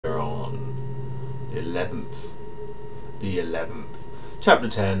11th. The 11th. Chapter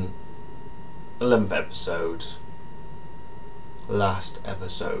 10. 11th episode. Last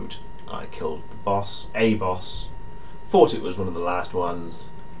episode. I killed the boss. A boss. Thought it was one of the last ones.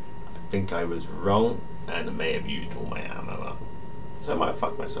 I think I was wrong. And I may have used all my ammo up. So I might have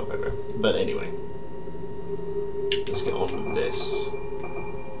fucked myself over. But anyway. Let's get on with this.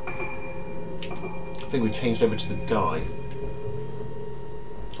 I think we changed over to the guy.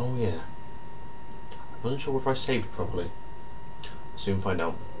 Oh yeah. I wasn't sure if I saved properly. I'll soon find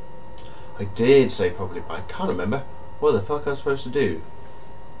out. I did save properly, but I can't remember what the fuck I was supposed to do.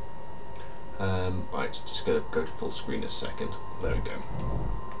 Right, just gonna go to full screen a second. There we go.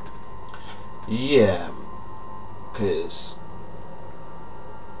 Yeah, because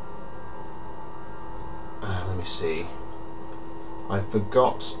let me see. I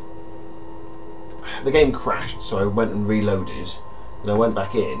forgot. The game crashed, so I went and reloaded. And I went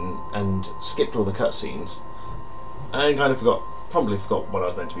back in and skipped all the cutscenes, and kind of probably forgot what I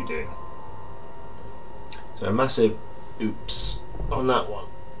was meant to be doing. So a massive oops on that one.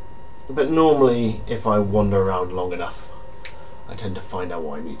 But normally, if I wander around long enough, I tend to find out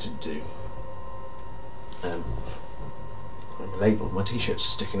what I need to do. My label, my t-shirt's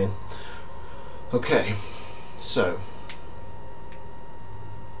sticking in. Okay, so.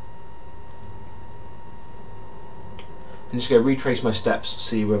 I'm just going to retrace my steps,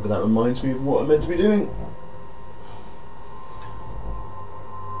 see whether that reminds me of what I'm meant to be doing.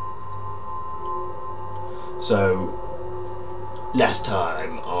 So, last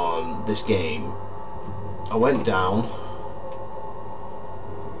time on this game, I went down.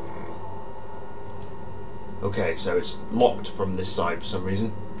 Okay, so it's locked from this side for some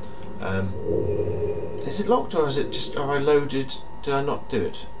reason. Is it locked, or is it just, are I loaded? Did I not do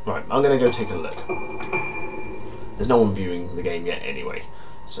it? Right, I'm going to go take a look. There's no one viewing the game yet anyway,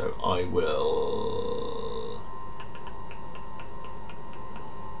 so I will...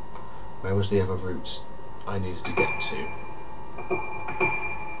 Where was the other route I needed to get to?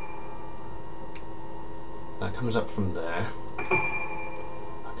 That comes up from there.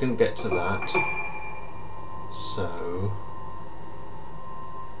 I couldn't get to that, so...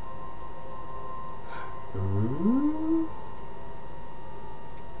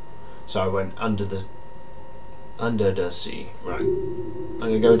 So I went under the sea. Right. I'm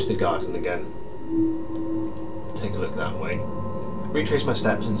going to go into the garden again. Take a look that way. Retrace my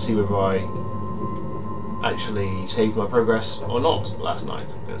steps and see whether I actually saved my progress or not last night,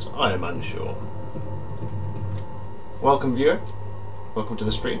 because I am unsure. Welcome, viewer. Welcome to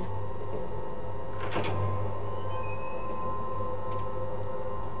the stream.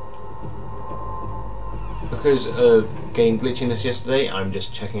 Because of game glitchiness yesterday, I'm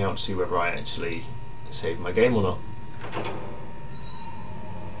just checking out to see whether I actually saved my game or not.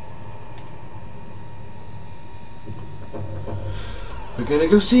 We're gonna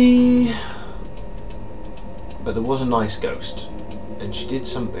go see. But there was a nice ghost, and she did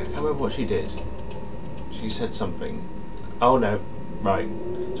something. I can't remember what she did. She said something. Oh no, right.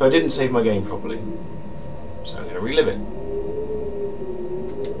 So I didn't save my game properly. So I'm gonna relive it.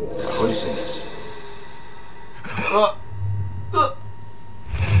 I've already seen this.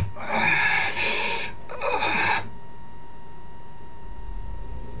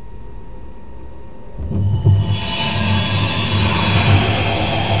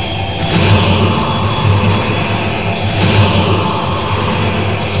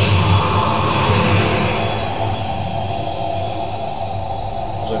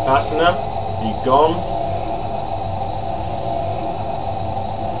 Fast enough? Are you gone?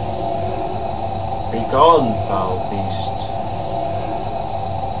 Be gone, foul beast.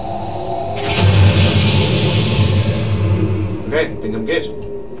 Okay, I think I'm good.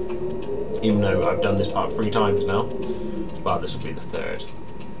 Even though I've done this part 3 times now. But this will be the 3rd.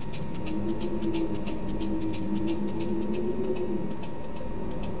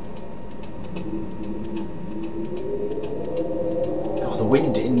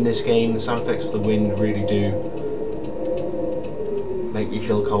 Wind in this game, the sound effects of the wind really do make me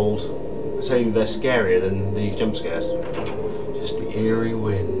feel cold. I'd say they're scarier than the jump scares. Just the eerie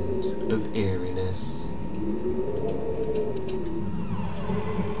wind of eeriness.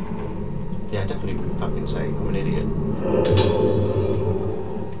 Yeah, definitely fucking say I'm an idiot.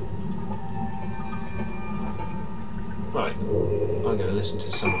 Right, I'm going to listen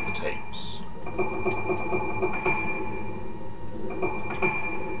to some of the tapes.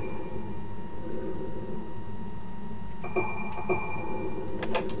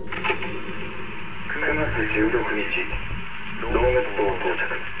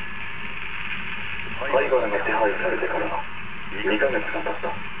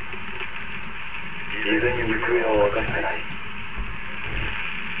 方は分かってない。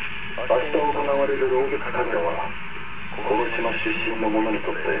明日行われる老月神楽はこの島出身の者に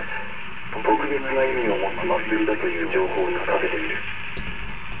とって特別な意味を持つ祭りだという情報がかけている。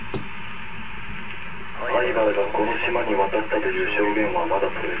灰原がこの島に渡ったという証言はまだ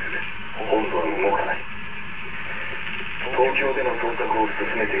取れず、本部は動かない。東京での捜索を進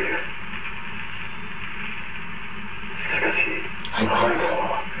めている。しかし灰原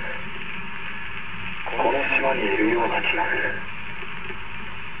はこの島にいるような気がする。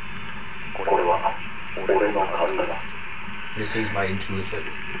これは俺の勘だ。 This is my intuition.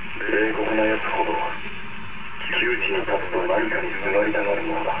 冷酷なやつほど窮地に立つと何かにすがりたがる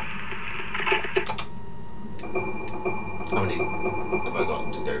ものだ。 How many have I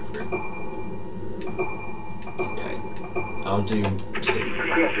got to go through? Okay, I'll do 2.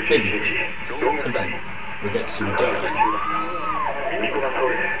 Maybe 3. Sometimes we get to die.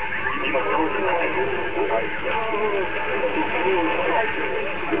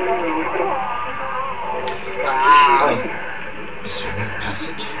 Oh, is there no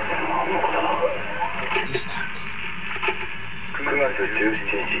passage? What is that? 9月17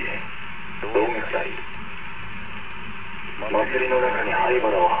日、同月祭。祭りの中に灰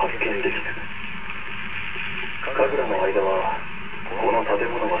原を発見できず、神楽の間はこの建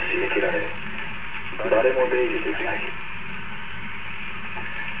物は閉め切られ、誰も出入りできない。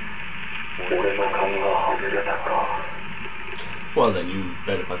俺の勘が外れたか。 Well then, you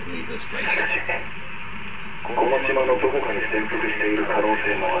better fucking leave this place. しかし、この島のどこかに潜伏している可能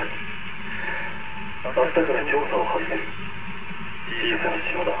性もある。明日から調査を始める。小さな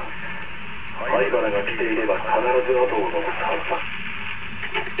島だ。灰原が来ていれば必ず後を残すはずだ。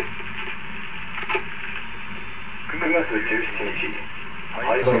9月17日、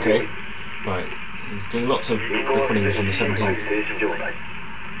灰原 Okay, right. He's doing lots of recordings on the 17th. 静止状態。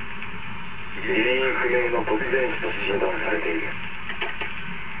原因不明の突然死と診断されている。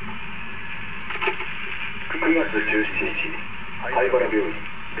9月17日、灰原病院、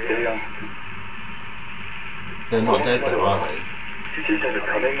提案。 They're not dead though, are they? 死者に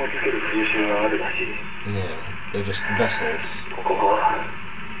仮面をつける風習があるらしい。 Yeah, they're just vessels. ここは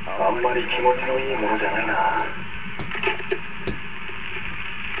あんまり気持ちのいいものじゃないな。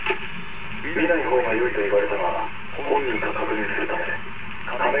見ない方が良いと言われたが、本人か確認するため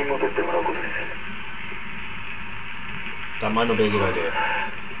仮面を取ってもらうことにする。 That might not be a good idea.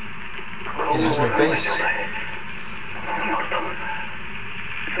 It has no face.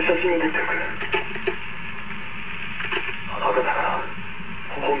 写真を撮っておく。赤だから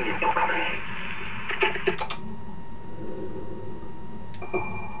本人と確認。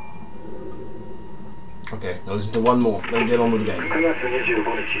 Okay, now listen to one more, then get on with the game. 9月25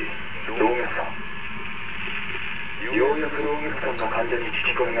日、老月間。ようやく老月間の患者に聞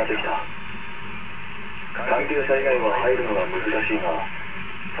き込みができた。関係者以外は入るのが難しいが、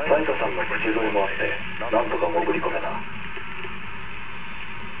サイカさんの口添えもあってなんとか潜り込めた。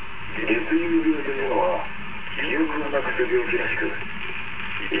月遊病というのは記憶をなくす病気らしく、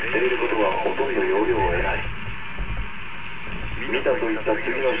言っていることはほとんど要領を得ない。見たと言った次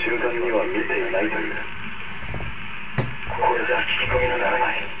の瞬間には見ていないという。これじゃ聞き込みになら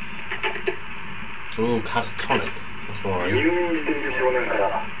ない。 Ooh, catatonic. That's 入 boring. 院している少年か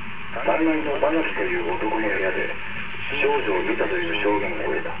ら3階のマナキという男の部屋で少女を見たという証言を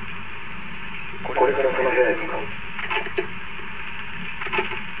得た。これからその部屋へ向かう。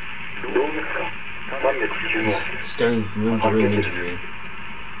老月間309号。 It's going from room to room into room.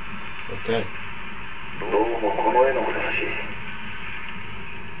 Okay. どうもこの絵のことらしい。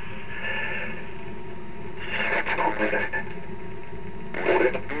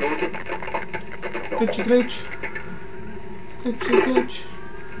 Glitchy glitch. Glitchy glitch.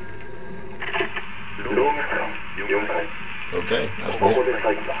 老月間4階。 Okay, that's ここ weird. で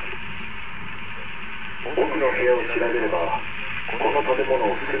最後だ。奥の部屋を調べれば、この建物を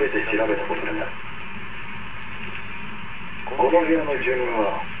全て調べたことになる。この部屋の住人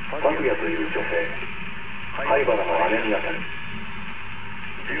は、咲夜という女性。灰原の姉にあたる。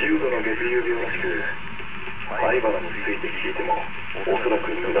重度の月遊病らしく、灰原について聞いても、おそら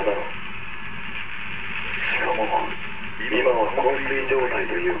く無駄だろう。しかも、今は昏睡状態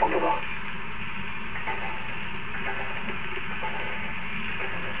ということだ。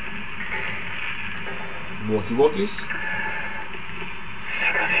 Walkie walkies. しか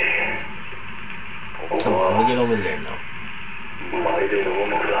し、 Come on, we'll get on with the game now. まるで牢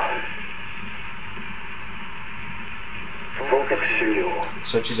獄だ。捜索終了。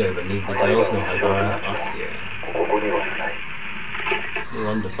 Search is over. Leave the girls. No, I go out. Oh, yeah. ここにはいない。 You're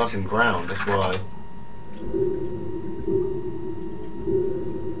under fucking ground. That's why.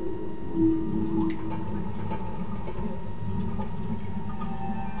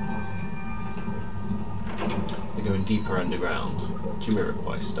 deeper underground,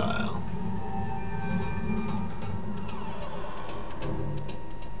 Jamiroquai style.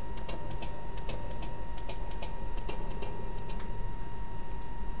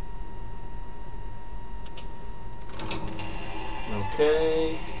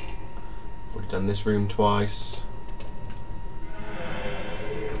 Okay, already done this room twice.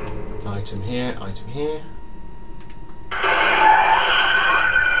 Item here, item here.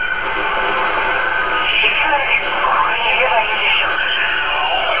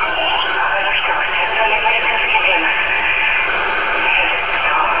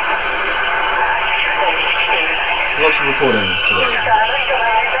 Lots of recordings today.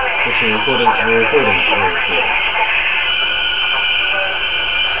 Watching a recording and a recording and a recording.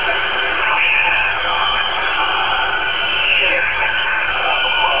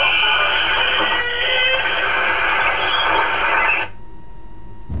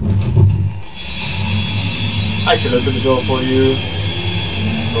 I shall open the door for you,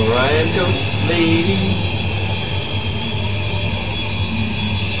 for I am Ghost Lady.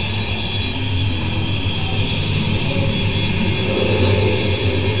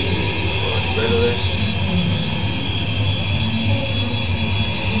 Rid of this.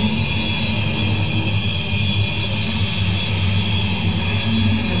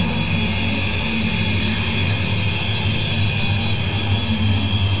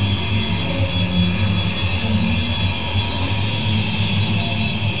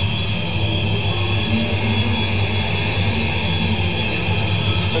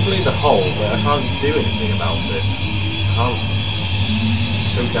 I believe the hole, but I can't do anything about it. I can't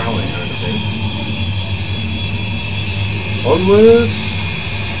go down it or anything. Onwards!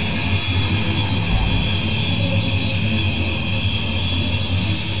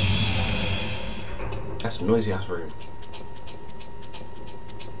 That's a noisy ass room.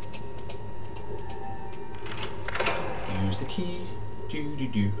 Use the key. Do do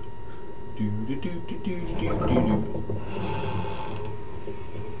do. Do do do do do do do do.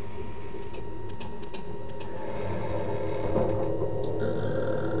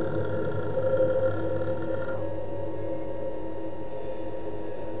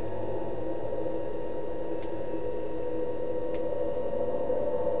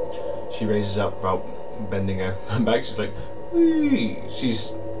 She raises up without bending her back. She's like, whee!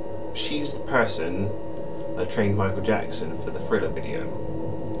 She's the person that trained Michael Jackson for the Thriller video.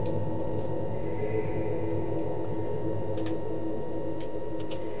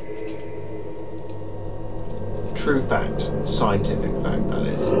 True fact, scientific fact that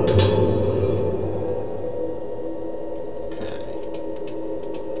is. Okay.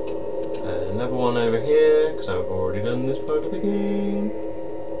 And another one over here, because I've already done this part of the game.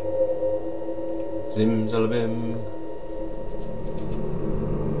 Zimzalabim.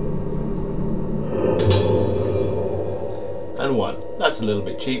 And one. That's a little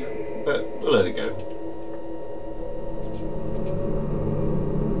bit cheap, but we'll let it go.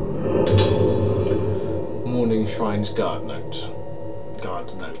 Morning Shrine's guard note.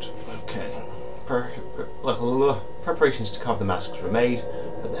 Guard note. Okay. Preparations to carve the masks were made,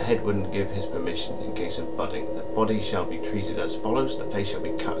 but the head wouldn't give his permission in case of budding. The body shall be treated as follows. The face shall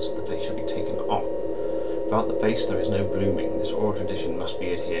be cut, the face shall be taken off. Without the face there is no blooming. This oral tradition must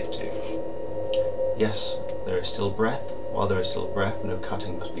be adhered to. Yes, there is still breath. While there is still breath, no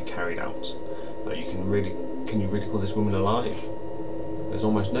cutting must be carried out. But can you really call this woman alive? There's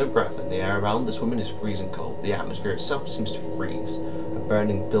almost no breath in the air around. This woman is freezing cold. The atmosphere itself seems to freeze. A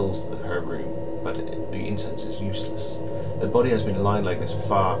burning fills her room, but the incense is useless. The body has been lying like this for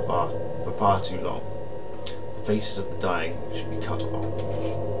far too long. The faces of the dying should be cut off.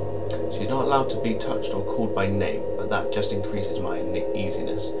 She is not allowed to be touched or called by name, but that just increases my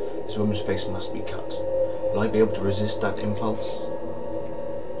uneasiness. This woman's face must be cut. Will I be able to resist that impulse?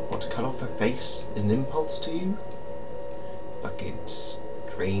 What, to cut off her face is an impulse to you? Fucking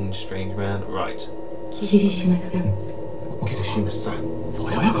strange man. Right. Kirishima-san. Kirishima-san.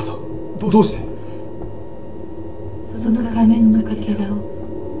 どうして？その仮面のかけらを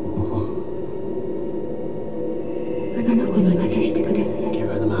あの子に渡してください。 Give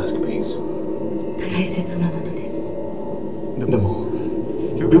her the mask, please. 大切なものです。でも、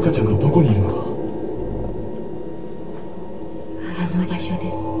ルカちゃんがどこにいるのか。あの場所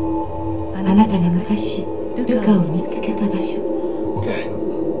です。あなたが昔ルカを見つけた場所。 Okay,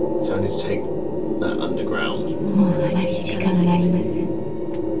 so I need to take that underground. もうあまり時間がありません。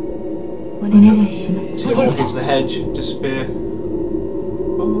お願いします。 Walk into the hedge, disappear.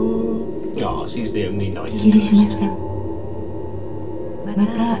 Oh, she's the only nice. 桐島さん、また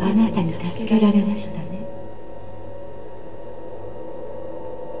あなたに助けられましたね。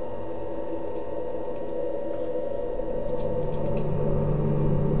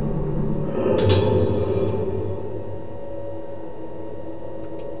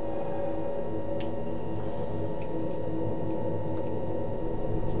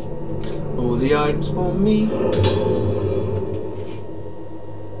the items for me.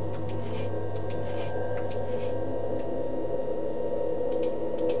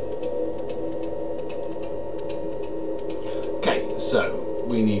 Okay, so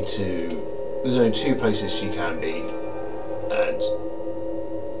we need to. There's only 2 places she can be, and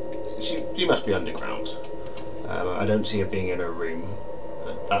she must be underground. I don't see her being in her room.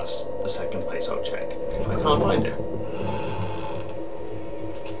 That's the second place I'll check if I can't find her.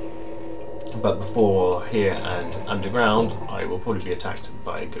 But before here and underground, I will probably be attacked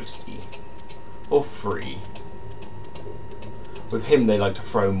by a ghosty. Or 3. With him, they like to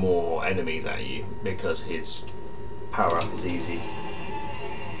throw more enemies at you because his power up is easy.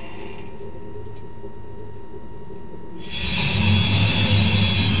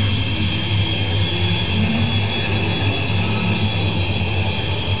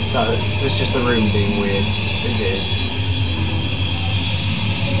 So it's just the room being weird. It is.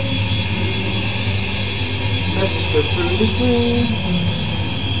 Let's just go through this room.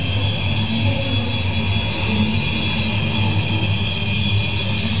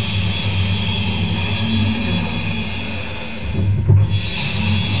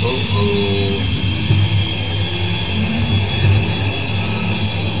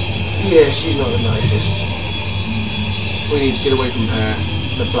 Yeah, she's not the nicest. We need to get away from her,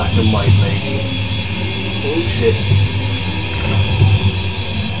 the black and white lady. Oh shit.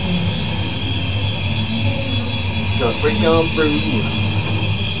 Gotta break on through.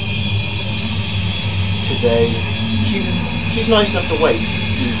 Today, she's nice enough to wait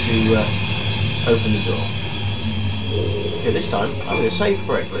for you to open the door. Okay, this time I'm going to save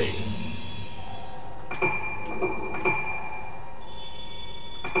correctly.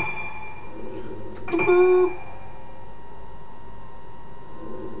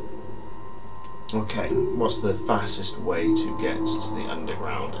 Okay, what's the fastest way to get to the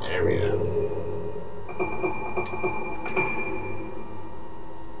underground area?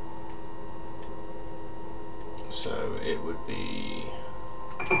 So it would be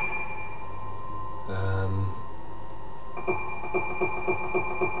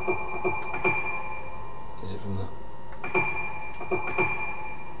is it from that?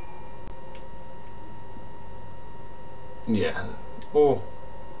 Yeah. Or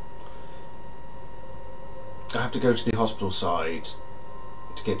I have to go to the hospital side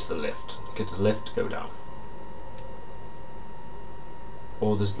to get to the lift. Get to the lift to go down.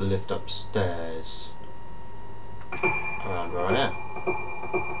 Or there's the lift upstairs. Around where I am.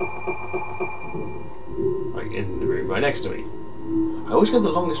 Like in the room right next to me. I always go the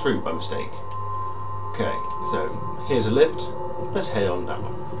longest route by mistake. Okay, so here's a lift. Let's head on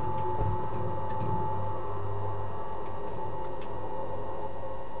down.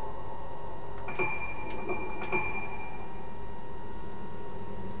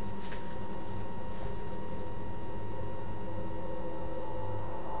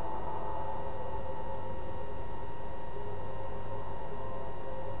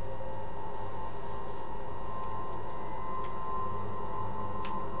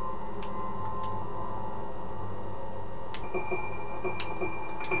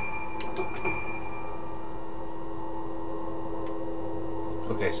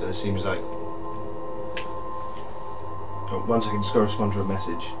 Okay, so this seems like... Oh, 1 second, just gotta respond to a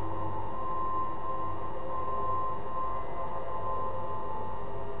message.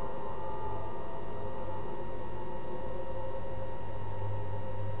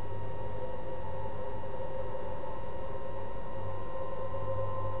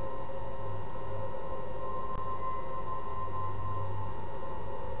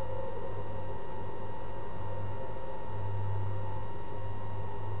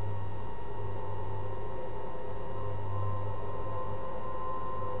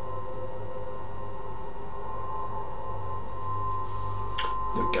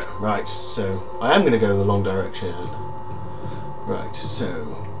 There we go. Right, so I am going to go the long direction. Right,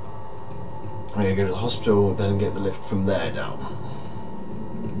 so I'm going to go to the hospital, then get the lift from there down.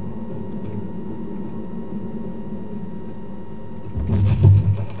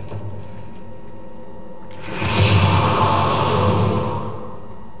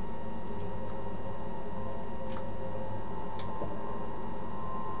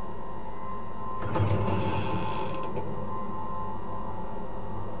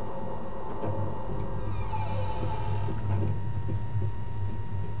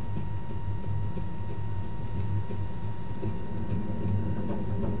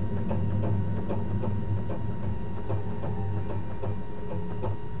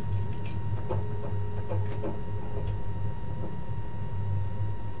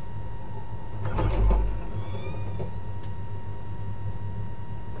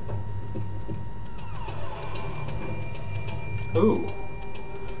 Ooh.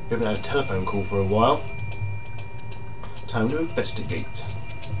 We haven't had a telephone call for a while. Time to investigate.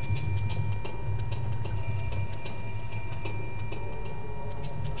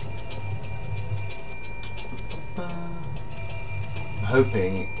 I'm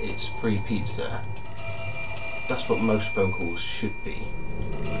hoping it's free pizza. That's what most phone calls should be.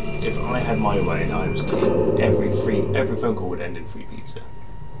 If I had my way and I was king, every phone call would end in free pizza.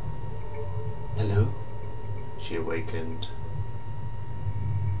 Hello? She awakened.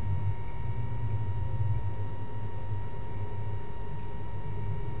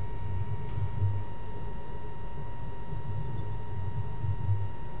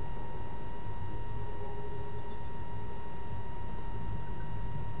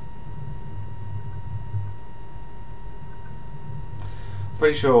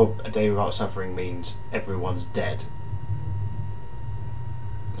 Pretty sure a day without suffering means everyone's dead.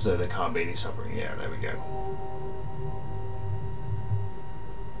 So there can't be any suffering. Yeah, there we go.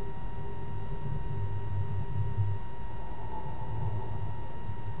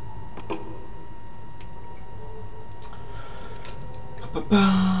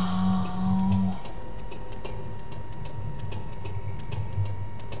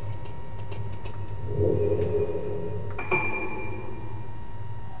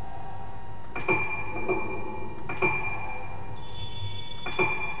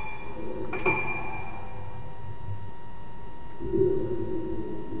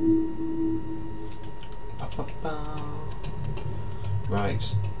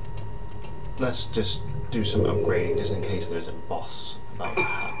 Right, let's just do some upgrading just in case there's a boss about to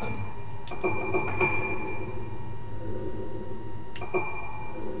happen.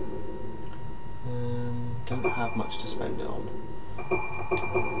 Don't have much to spend it on.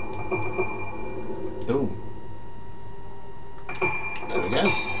 Ooh. There we go.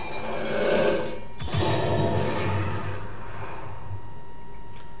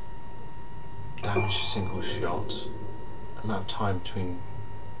 Damage a single shot. Amount of time between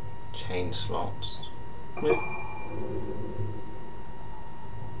chain slots. Yeah.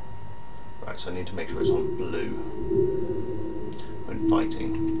 Right, so I need to make sure it's on blue when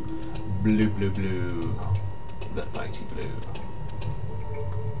fighting. Blue, blue, blue. The fighty blue.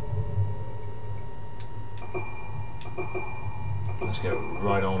 Let's go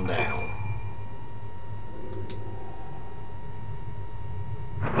right on down.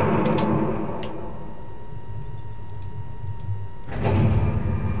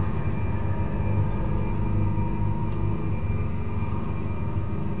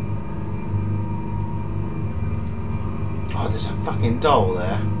 Oh, there's a fucking doll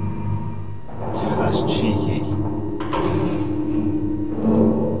there. That's cheeky.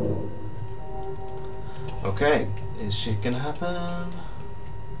 Okay, is shit gonna happen?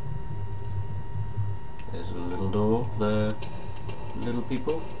 There's a little door for the little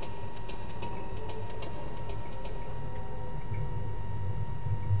people.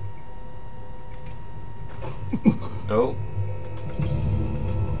 Oh.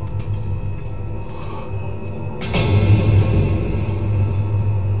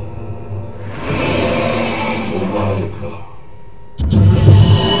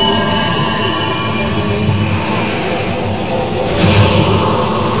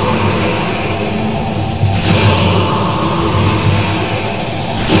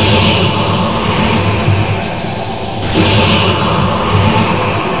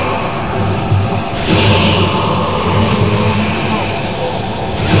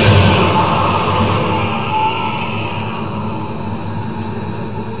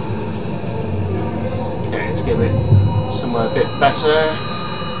 Give it somewhere a bit better.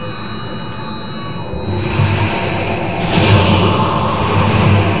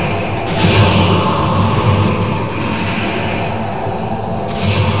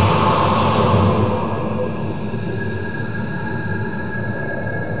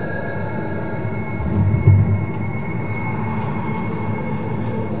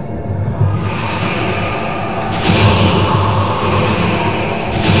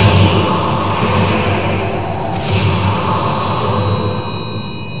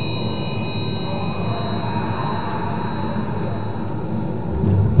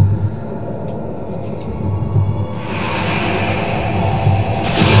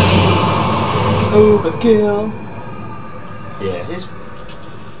 Overkill. Yeah, his.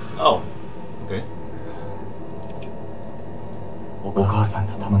 Oh, okay. お母さん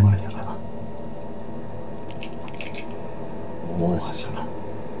に頼まれてきた。もう明日だ。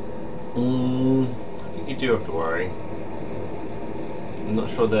I think you do have to worry. I'm not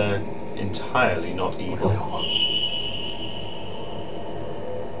sure they're entirely not evil.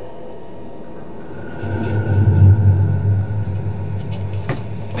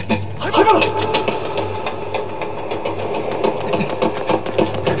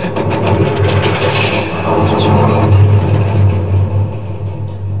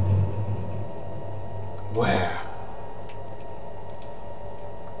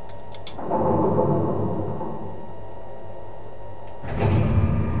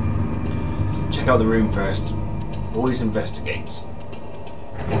 check out the room first. Always investigate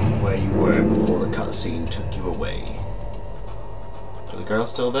where you were before the cutscene took you away. Are the girls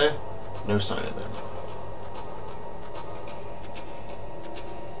still there? No sign of them.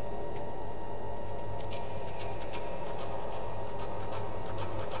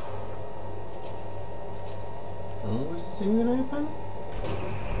 Oh, is it even open?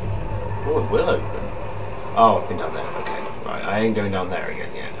 Oh, it will open. Oh, I've been down there. Okay, right. I ain't going down there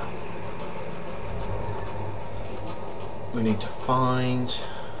again yet. We need to find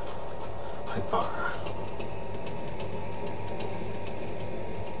my bar.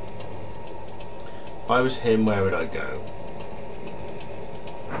 If I was him, where would I go?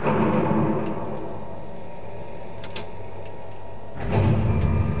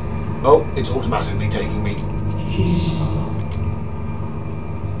 Oh, it's automatically taking me. 霧島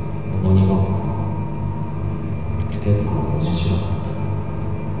鬼ごっこ結構面白かっ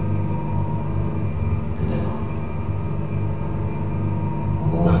たでも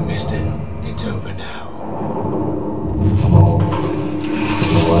I missed it. It's over now.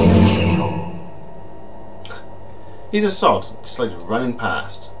 弱いのにしてみろ He's a sod, just like running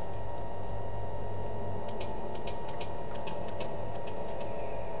past.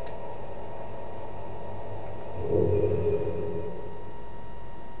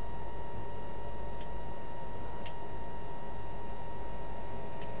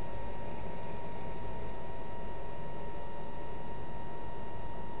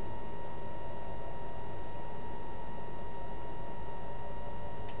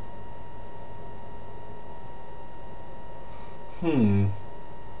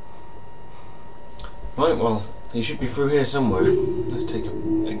 Right, well, he should be through here somewhere. Let's take a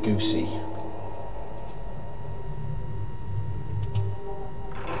goosey.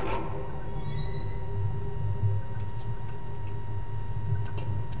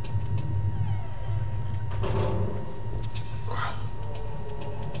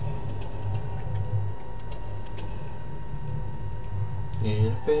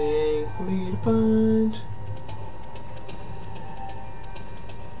 Anything for me to find?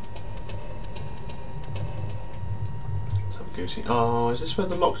 Oh, is this where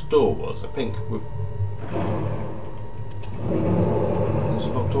the locked door was? I think we've... There's a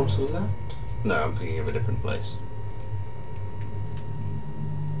locked door to the left? No, I'm thinking of a different place.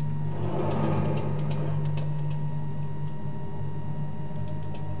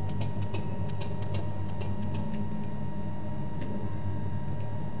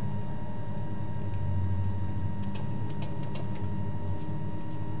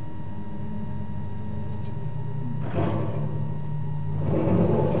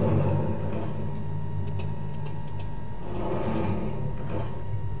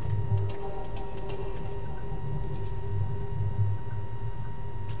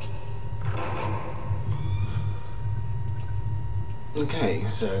 Okay,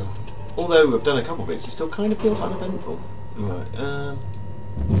 so although we've done a couple bits, it still kind of feels uneventful. Right, oh,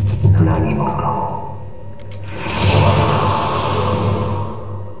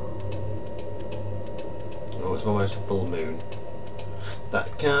 it's almost a full moon.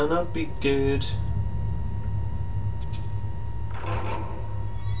 That cannot be good.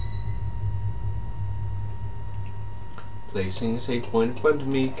 Placing a safe point in front of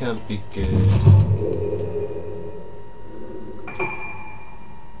me can't be good.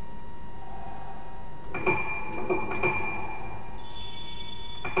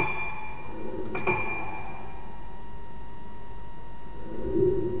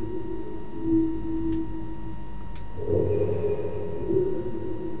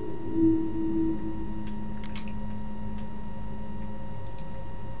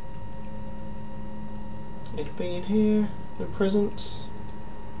 Anything in here? No presents?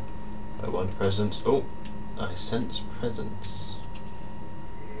 I want presents. Oh, I sense presents.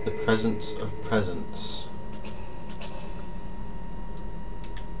 The presence of presents.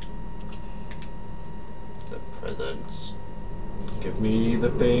 The presents. Give me the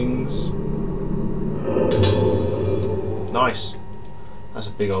things. Nice. That's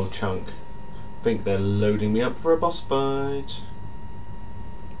a big old chunk. I think they're loading me up for a boss fight.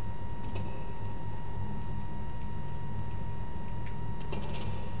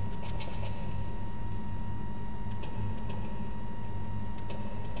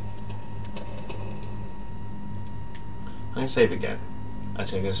 I'm going to save again.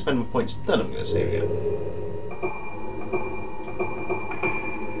 Actually, I'm going to spend my points, then I'm going to save again.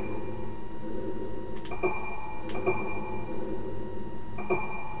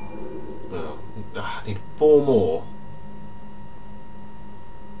 Oh, I need 4 more.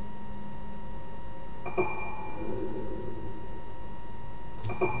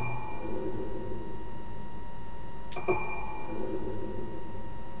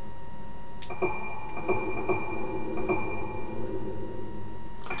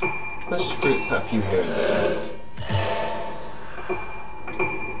 Let's just put a few here and there.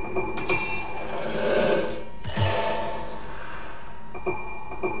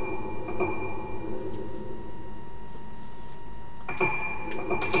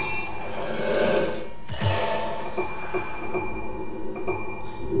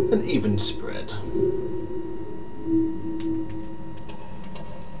 An even spread.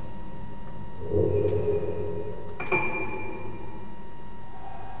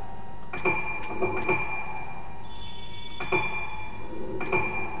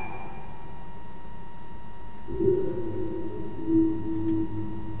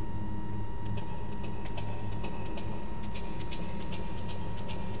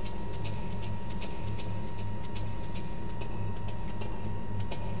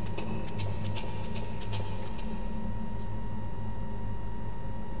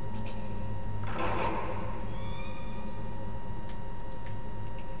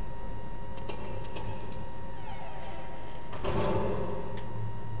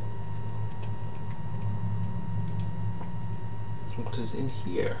 What is in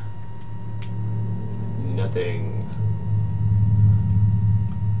here? Nothing.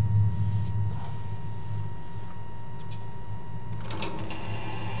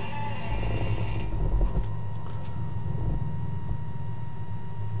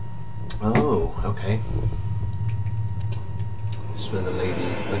 Oh, okay. This is where the lady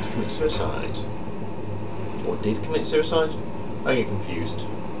went to commit suicide. Or did commit suicide? I get confused.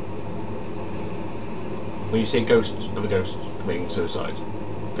 When you say ghost of a ghost committing suicide,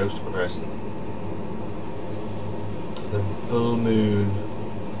 ghost of a person. The full moon.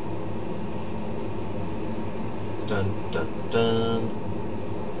 Dun dun dun.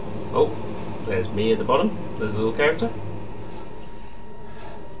 Oh, there's me at the bottom. There's a little character.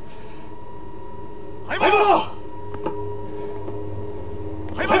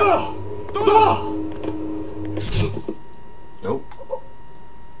 Oh.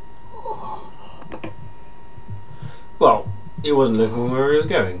 Well, he wasn't looking where he was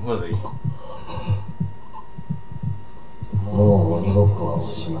going, was he? もう鬼ごっこは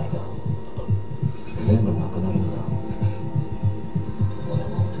おしまいだ。全部なくなるんだ。俺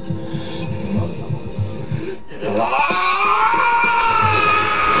も今だもん。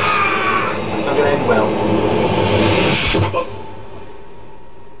 That's not going to end well.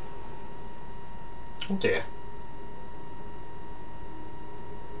 Oh dear.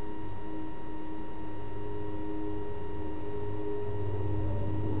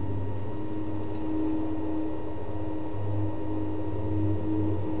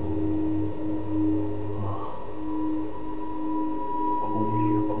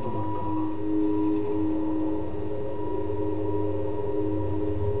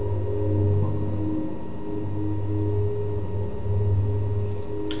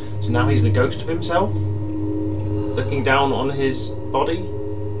 So now he's the ghost of himself, looking down on his body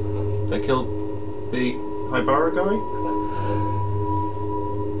that killed the Haibara guy.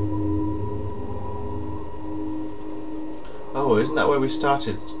 Oh, isn't that where we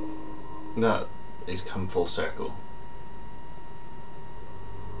started? No, he's come full circle.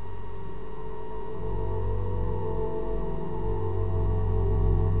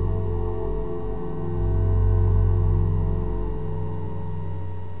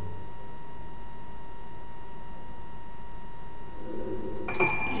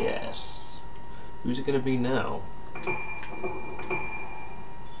 Yes. Who's it going to be now?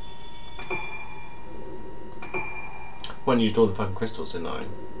 One used all the fucking crystals, didn't I?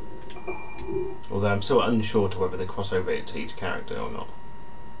 Although I'm still unsure to whether they cross over to each character or not.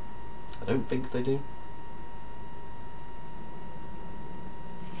 I don't think they do.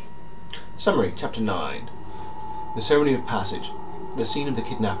 Summary, Chapter 9. The Ceremony of Passage. The scene of the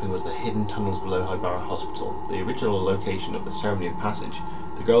kidnapping was the hidden tunnels below Haibara Hospital, the original location of the Ceremony of Passage.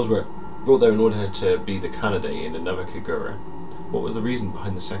 The girls were brought there in order to be the Kanade in another Kagura. What was the reason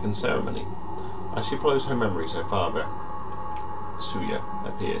behind the second ceremony? As she follows her memories, her father, Suya,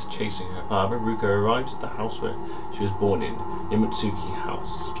 appears. Chasing her father, Ruka arrives at the house where she was born in, Imutsuki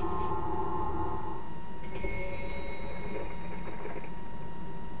House.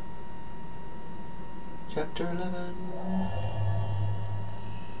 Chapter 11.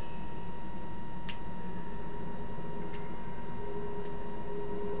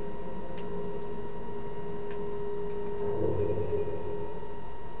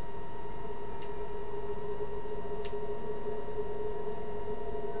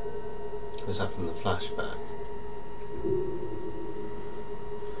 Was that from the flashback?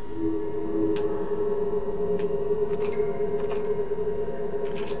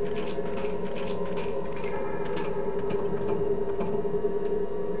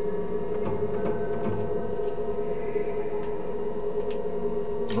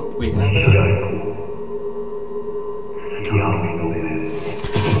 We have it.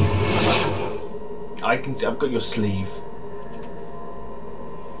 I can see, I've got your sleeve.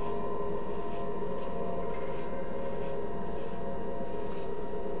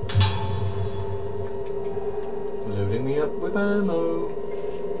 Loading me up with ammo.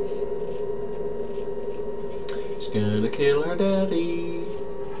 She's gonna kill her daddy.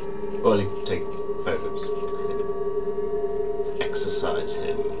 Well, you can take photos of him. Exercise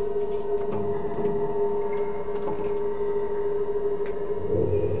him.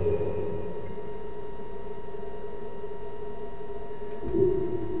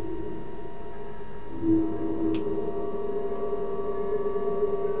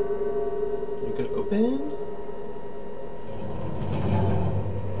 You can open.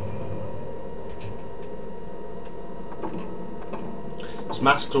 There's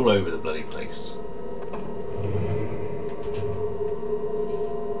masks all over the bloody place.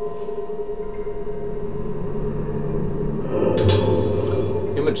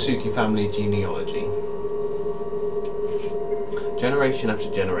 Yamotsuki family genealogy. Generation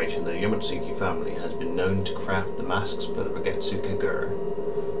after generation, the Yamotsuki family has been known to craft the masks for the Regetsu Kagura.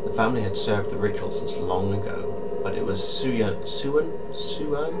 The family had served the ritual since long ago, but it was Suan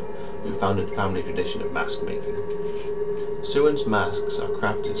who founded the family tradition of mask making. Suan's masks are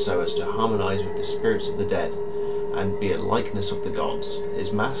crafted so as to harmonize with the spirits of the dead and be a likeness of the gods.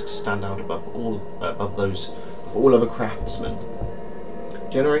 His masks stand out above those of all other craftsmen.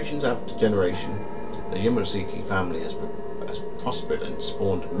 Generations after generation, the Yamotsuki family has prospered and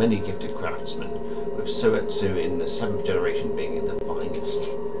spawned many gifted craftsmen, with Soetsu in the 7th generation being the finest.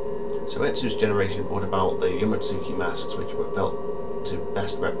 Soetsu's generation brought about the Yamotsuki masks, which were felt to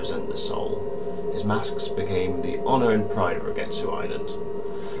best represent the soul. His masks became the honour and pride of Regetsu Island,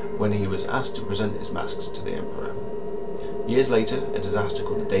 when he was asked to present his masks to the Emperor. Years later, a disaster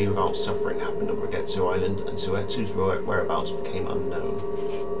called the Day Without Suffering happened on Regetsu Island, and Soetsu's whereabouts became unknown.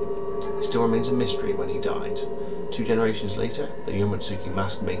 It still remains a mystery when he died. 2 generations later, the Yamotsuki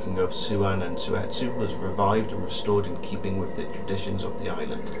mask making of Suan and Soetsu was revived and restored in keeping with the traditions of the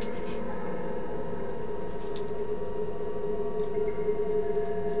island.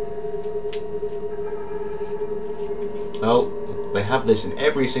 Oh, they have this in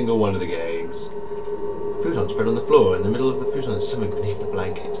every single one of the games. Futon spread on the floor. In the middle of the futon is something beneath the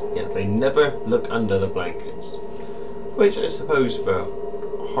blanket. Yet they never look under the blankets. Which I suppose for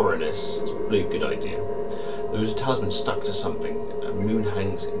horrorness is probably a good idea. There is a talisman stuck to something. A moon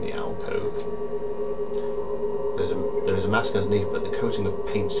hangs in the alcove. There is a mask underneath, but the coating of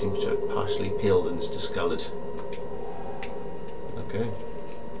paint seems to have partially peeled and is discoloured. Okay.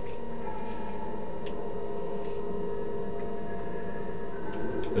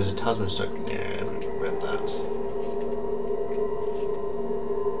 There's a talisman stuck. Yeah, I read that.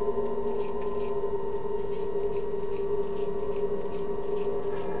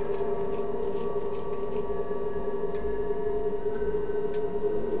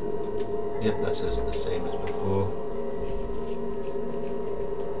 Yep, that says the same as before.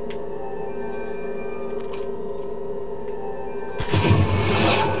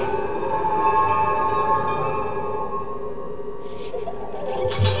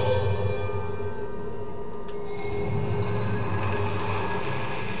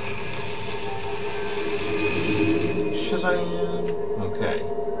 Okay.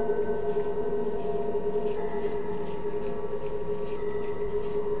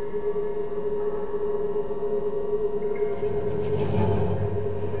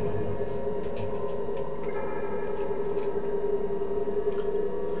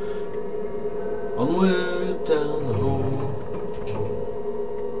 Onward down the hall.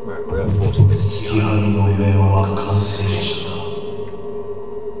 Right, we're at 40 minutes. I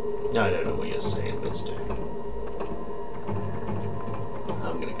don't know what you're saying, mister.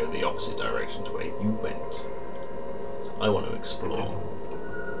 I'm going to go the opposite direction to where you went. So I want to explore.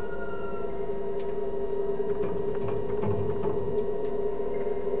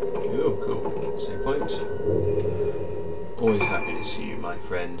 Oh, cool. Save point. Always happy to see you, my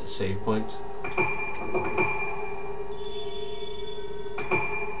friend. Save point.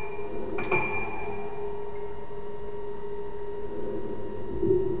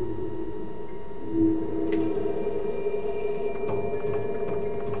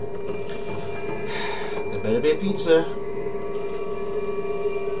 Better be a pizza.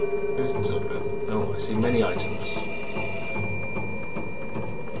 Where's the telephone? Oh, I see many items.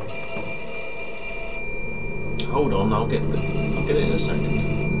 Hold on, I'll get it in a second.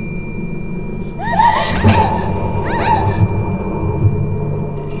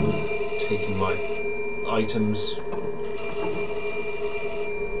 Taking my items.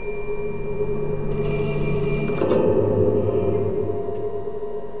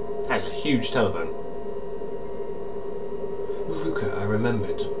 like a huge telephone. Ruka, I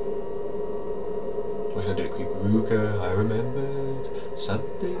remembered. What should I do? Creep Ruka, I remembered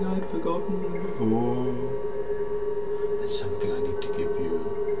something I'd forgotten before. There's something I need to give you.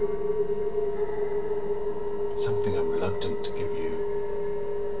 Something I'm reluctant to give you.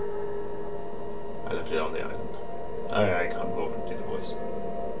 I left it on the island. I can't go over and do the voice.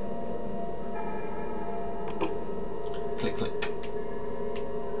 Click, click.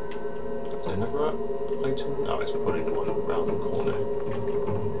 Is there another item? No, it's probably the one around the corner.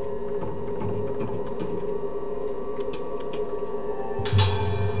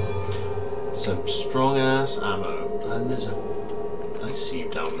 Some strong ass ammo. And there's a... I see you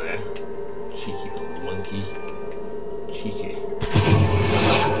down there. Cheeky little monkey. Cheeky.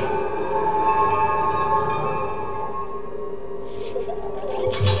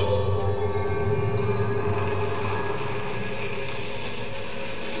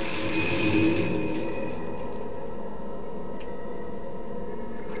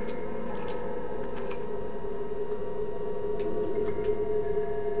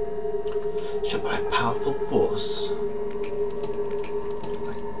 Shot by a powerful force.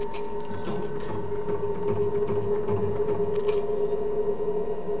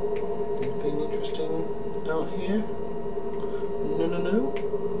 Anything interesting out here? No, no, no.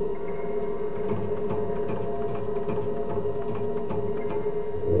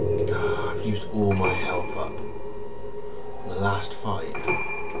 Oh, I've used all my health up in the last fight.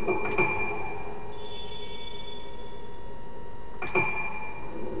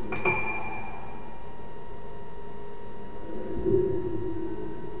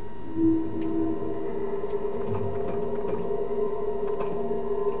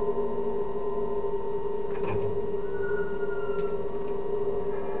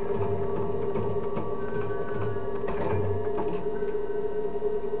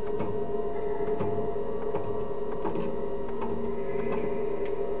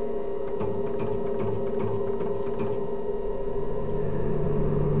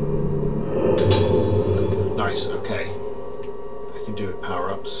 Nice, okay. I can do with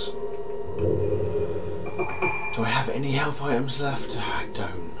power-ups. Do I have any health items left? I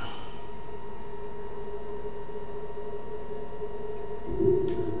don't.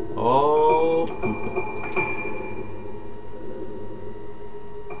 Oh, poop.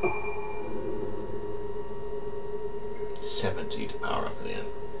 $70 to power up at the end.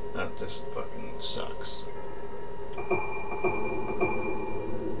 That just fucking sucks.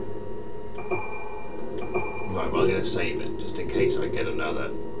 Right, well, I'm going to save it just in case I get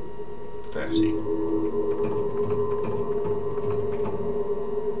another 30.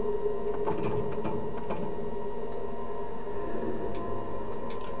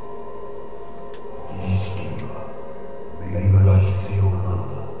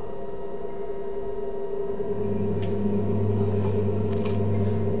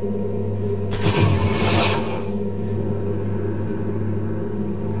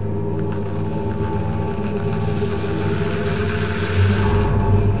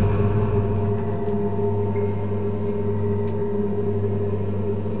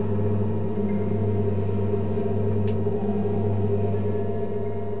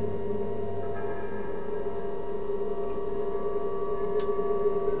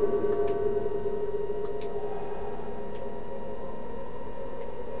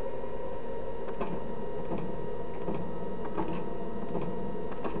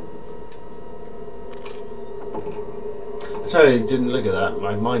 I totally didn't look at that.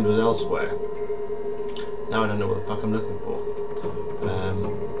 My mind was elsewhere. Now I don't know what the fuck I'm looking for.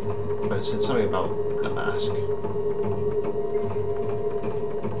 But it said something about a mask.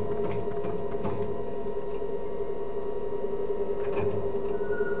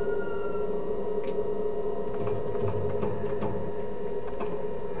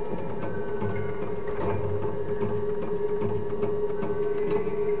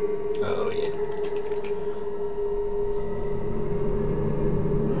 Oh yeah.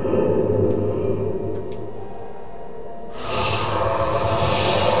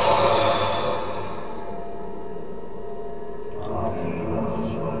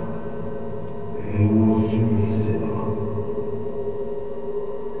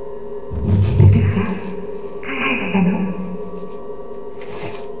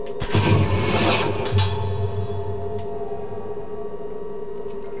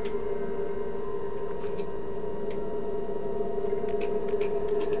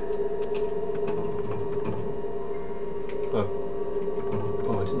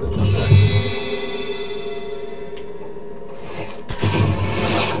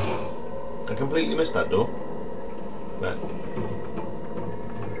 I completely missed that door. But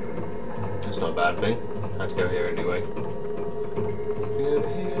not a bad thing. Had to go here anyway. Anything over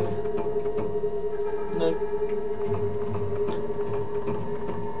here? No.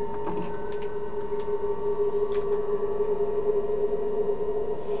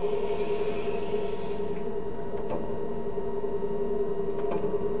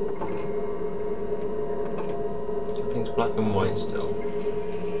 Everything's black and white still.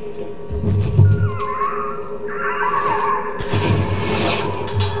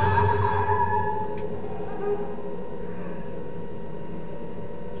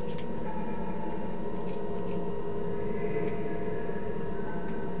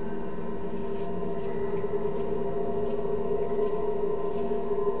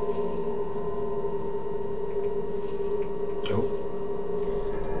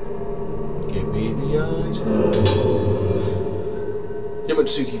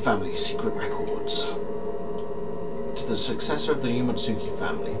 Yamatsuki family secret records. To the successor of the Yamatsuki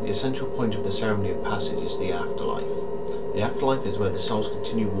family, the essential point of the ceremony of passage is the afterlife. The afterlife is where the souls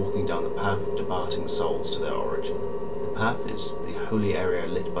continue walking down the path of departing souls to their origin. The path is the holy area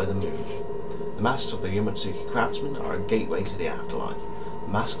lit by the moon. The masks of the Yamatsuki craftsmen are a gateway to the afterlife.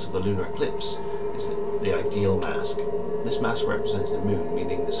 The masks of the Lunar Eclipse is the ideal mask. This mask represents the moon,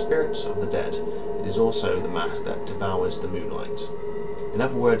 meaning the spirits of the dead. It is also the mask that devours the moonlight. In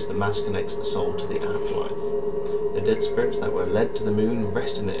other words, the mask connects the soul to the afterlife. The dead spirits that were led to the moon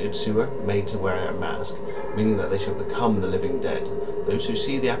rest in the Utsuwa, made to wear a mask, meaning that they shall become the living dead. Those who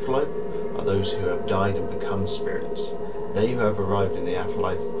see the afterlife are those who have died and become spirits. They who have arrived in the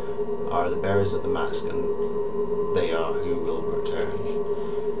afterlife are the bearers of the mask, and they are who will return.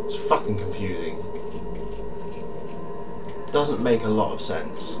 It's fucking confusing. Doesn't make a lot of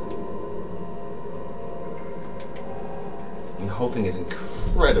sense. And the whole thing is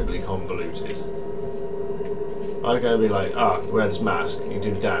incredibly convoluted. I'm going to be like, you wear this mask, you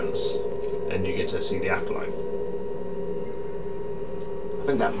do dance, and you get to see the afterlife. I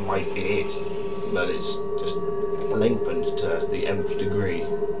think that might be it, but it's just lengthened to the nth degree.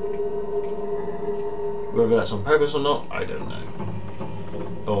 Whether that's on purpose or not, I don't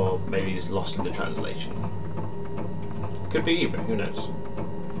know. Or maybe it's lost in the translation. Could be either, who knows.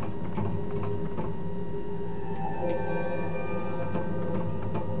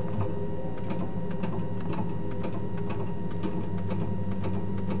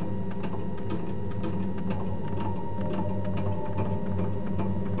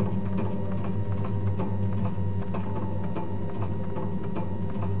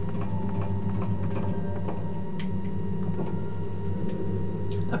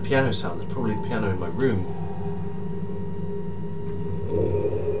 That piano sound is probably the piano in my room.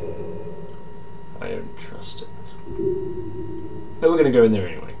 I don't trust it. But we're going to go in there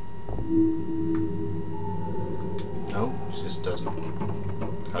anyway. No, it just doesn't.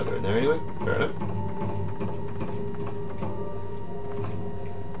 Can't go in there anyway. Fair enough.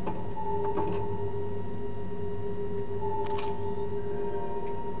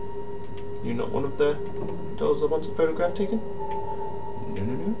 You're not one of the dolls that wants a photograph taken?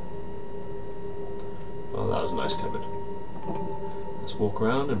 No. Well, that was a nice cupboard. Let's walk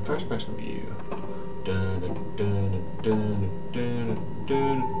around and first person view. No,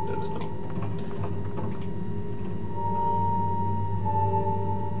 that's not.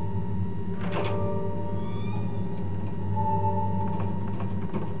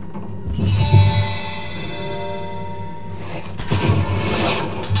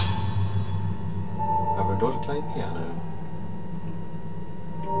 Mother and daughter playing piano.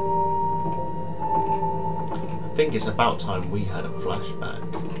 I think it's about time we had a flashback.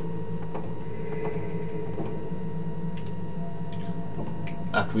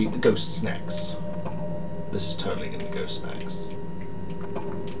 After we eat the ghost snacks. This is totally going to be ghost snacks.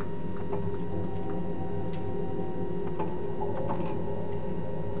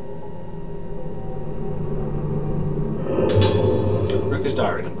 Rika's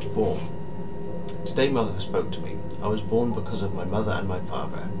diary number 4. Today Mother spoke to me. I was born because of my mother and my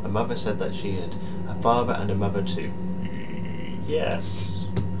father. My mother said that she had a father and a mother too. Yes.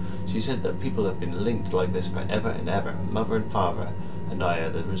 She said that people have been linked like this forever and ever. Mother and father and I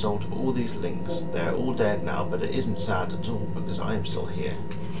are the result of all these links. They are all dead now, but it isn't sad at all because I am still here.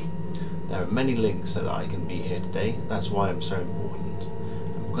 There are many links so that I can be here today. That's why I'm so important.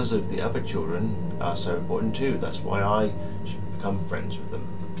 And because of the other children are so important too. That's why I should become friends with them.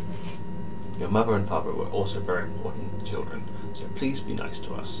 Your mother and father were also very important children, so please be nice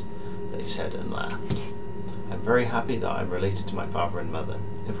to us, they said and laughed. I'm very happy that I'm related to my father and mother.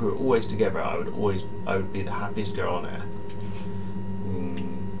 If we were always together, I would be the happiest girl on earth.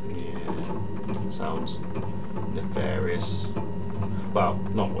 Yeah, sounds nefarious. Well,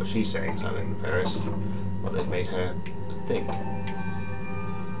 not what she's saying, sounding nefarious. What they've made her think.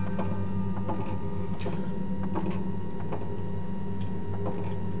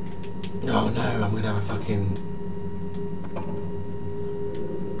 Oh no, I'm gonna have a fucking...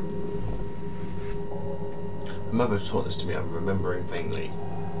 My mother taught this to me, I'm remembering faintly.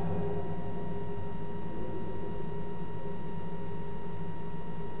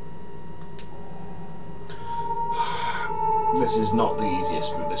 This is not the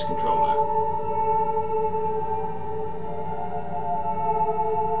easiest with this controller.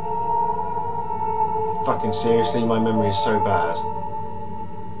 Fucking seriously, my memory is so bad.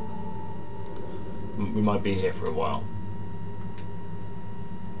 We might be here for a while.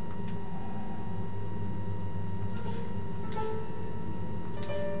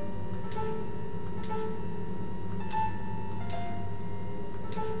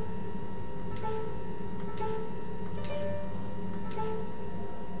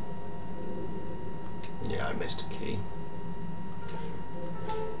 Yeah, I missed a key.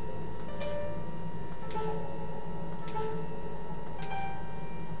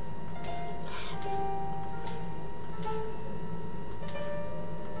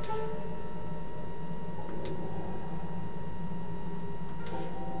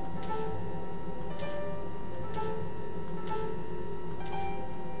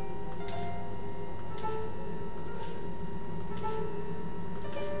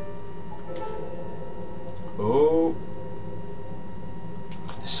 Oh,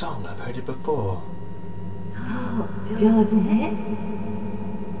 this song, I've heard it before. 上手ね。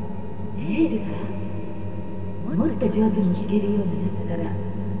ねえルカ、もっと上手に弾けるようになったら、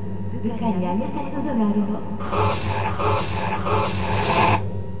ルカにあげたいものがあるの。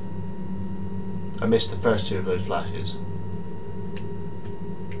I missed the first two of those flashes.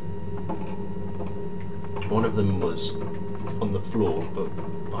 One of them was on the floor, but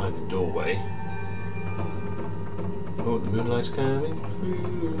behind the doorway. Oh, the moonlight's coming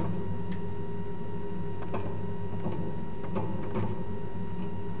through.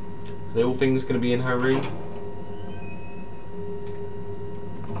 Are they all things going to be in her room?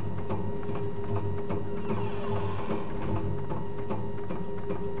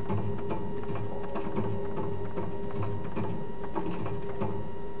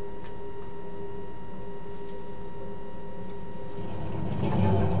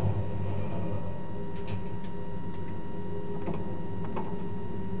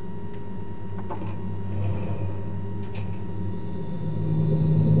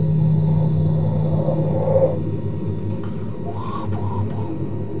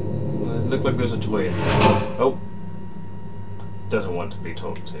 Look like there's a toy in there. Oh! Doesn't want to be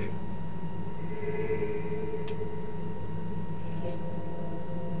talked to.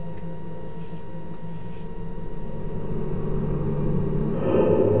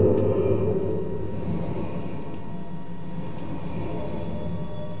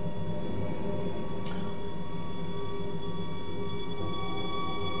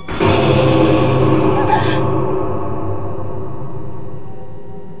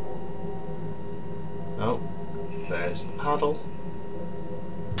 There's the paddle.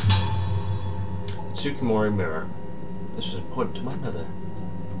 Tsukimori mirror. This was important to my mother.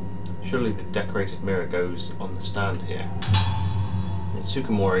 Surely the decorated mirror goes on the stand here. In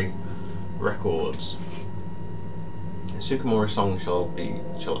Tsukimori records. The Tsukimori song shall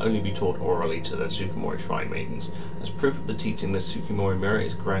only be taught orally to the Tsukimori shrine maidens. As proof of the teaching, the Tsukimori mirror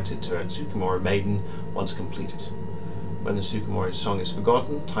is granted to a Tsukimori maiden once completed. When the Tsukimori song is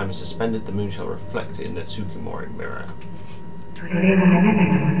forgotten, time is suspended, the moon shall reflect in the Tsukimori mirror.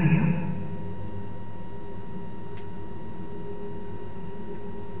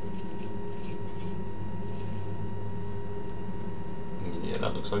 Yeah,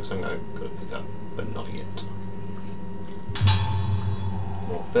 that looks like something I could pick up, but not yet.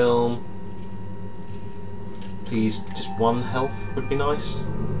 More film. Please, just one health would be nice.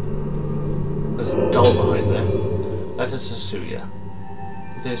 There's a doll behind there. Letter to Suya.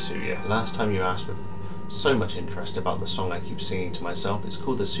 Dear Suya, last time you asked with so much interest about the song I keep singing to myself. It's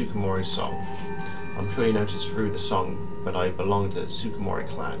called the Tsukimori Song. I'm sure you noticed through the song, but I belong to the Tsukimori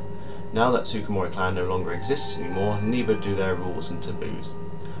clan. Now that Tsukimori clan no longer exists anymore, neither do their rules and taboos.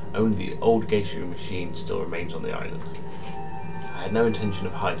 Only the old geisha machine still remains on the island. I had no intention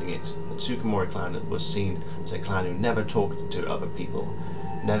of hiding it. The Tsukimori clan was seen as a clan who never talked to other people,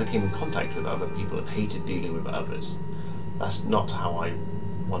 never came in contact with other people, and hated dealing with others. That's not how I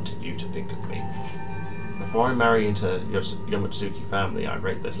wanted you to think of me. Before I marry into Yomotsuki family, I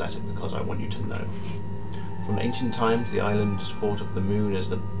wrote this letter because I want you to know. From ancient times, the island thought of the moon as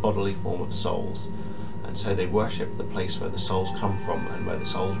the bodily form of souls, and so they worship the place where the souls come from and where the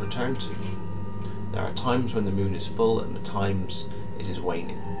souls return to. There are times when the moon is full and the times it is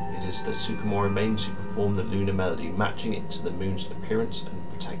waning. It is the Sukamori maidens who perform the lunar melody, matching it to the moon's appearance and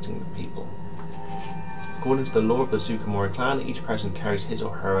protecting the people. According to the lore of the Sukamori clan, each person carries his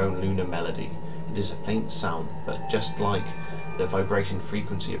or her own lunar melody. It is a faint sound, but just like the vibration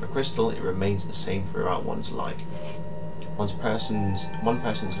frequency of a crystal, it remains the same throughout one's life. One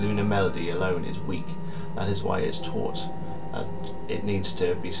person's lunar melody alone is weak. That is why it is taught that it needs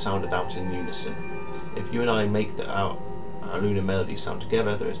to be sounded out in unison. If you and I make our lunar melody sound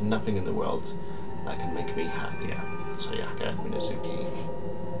together, there is nothing in the world that can make me happier. Sayaka Minazuki.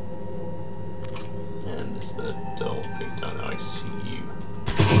 And there's the dull thing down there. I see you.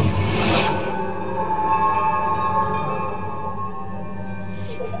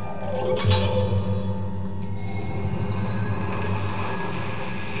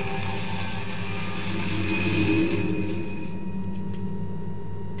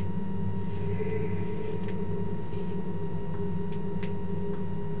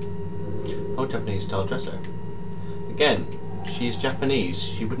 Oh, Japanese style dresser. Again, she is Japanese.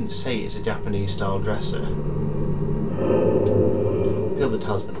 She wouldn't say it's a Japanese style dresser. Peel the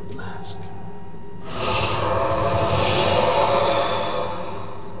talisman off the mask.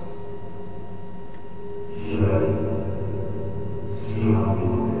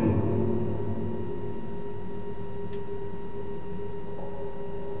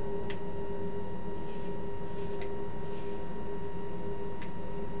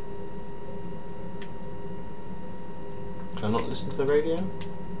 Can I not listen to the radio?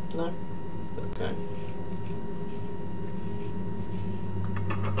 No? Okay.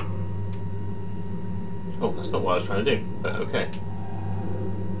 Oh, that's not what I was trying to do, but okay.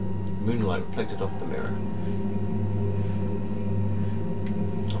 Moonlight reflected off the mirror.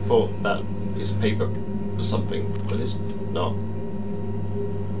 I thought that piece of paper was something, but it's not.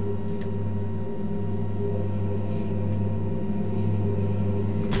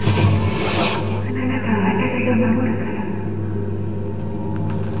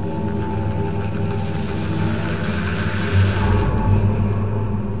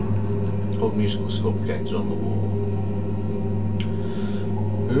 Old musical score projected on the wall.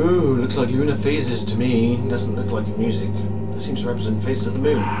 Ooh, looks like lunar phases to me. Doesn't look like music. That seems to represent phases of the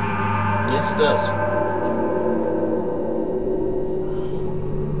moon. Yes, it does.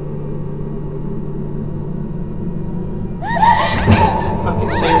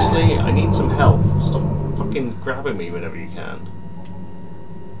 Fucking seriously, I need some help. Stop fucking grabbing me whenever you can.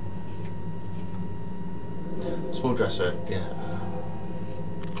 Small dresser, yeah.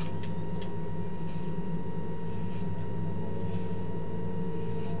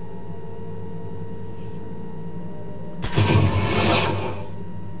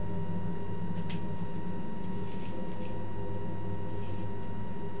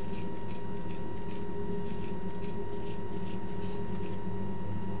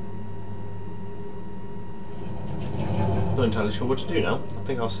 Not entirely sure what to do now. I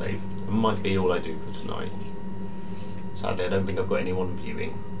think I'll save. It might be all I do for tonight. Sadly, I don't think I've got anyone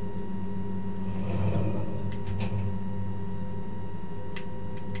viewing.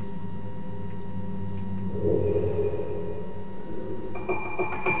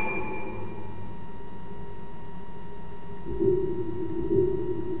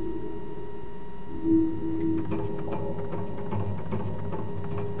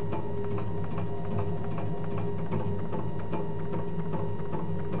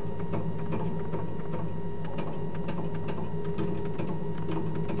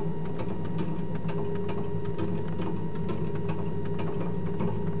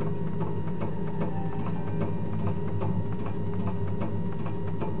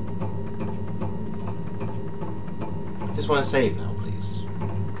 Just want to save now, please.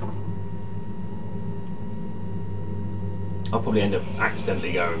 I'll probably end up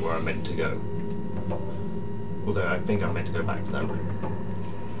accidentally going where I'm meant to go. Although I think I'm meant to go back to that room.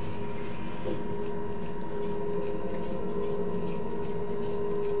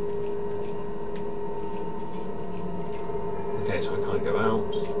 Okay, so I can't go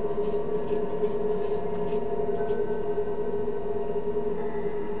out.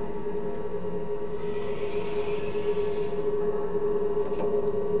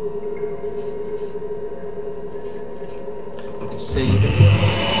 Save it.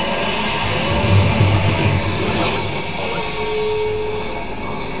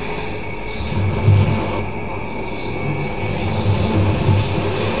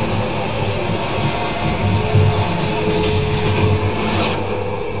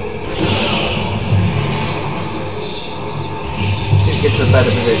 Get to a better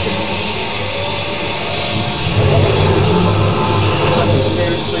position. Like,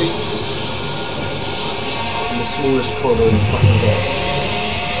 seriously? In the smallest corridor in this fucking game.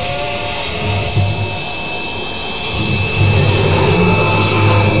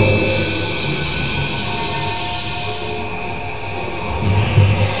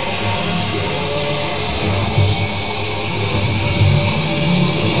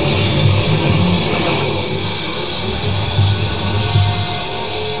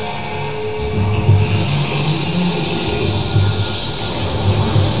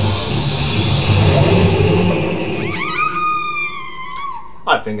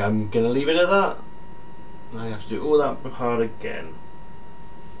 I think I'm gonna leave it at that. I have to do all that part again.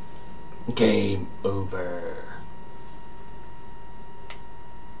 Game over.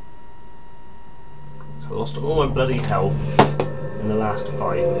 So I lost all my bloody health in the last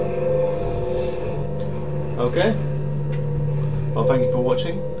fight. Okay. Well, thank you for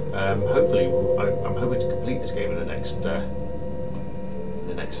watching. Hopefully, I'm hoping to complete this game in the next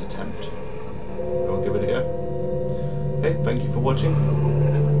attempt. I'll give it a go. Okay, thank you for watching.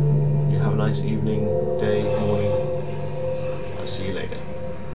 You have a nice evening, day, morning. I'll see you later.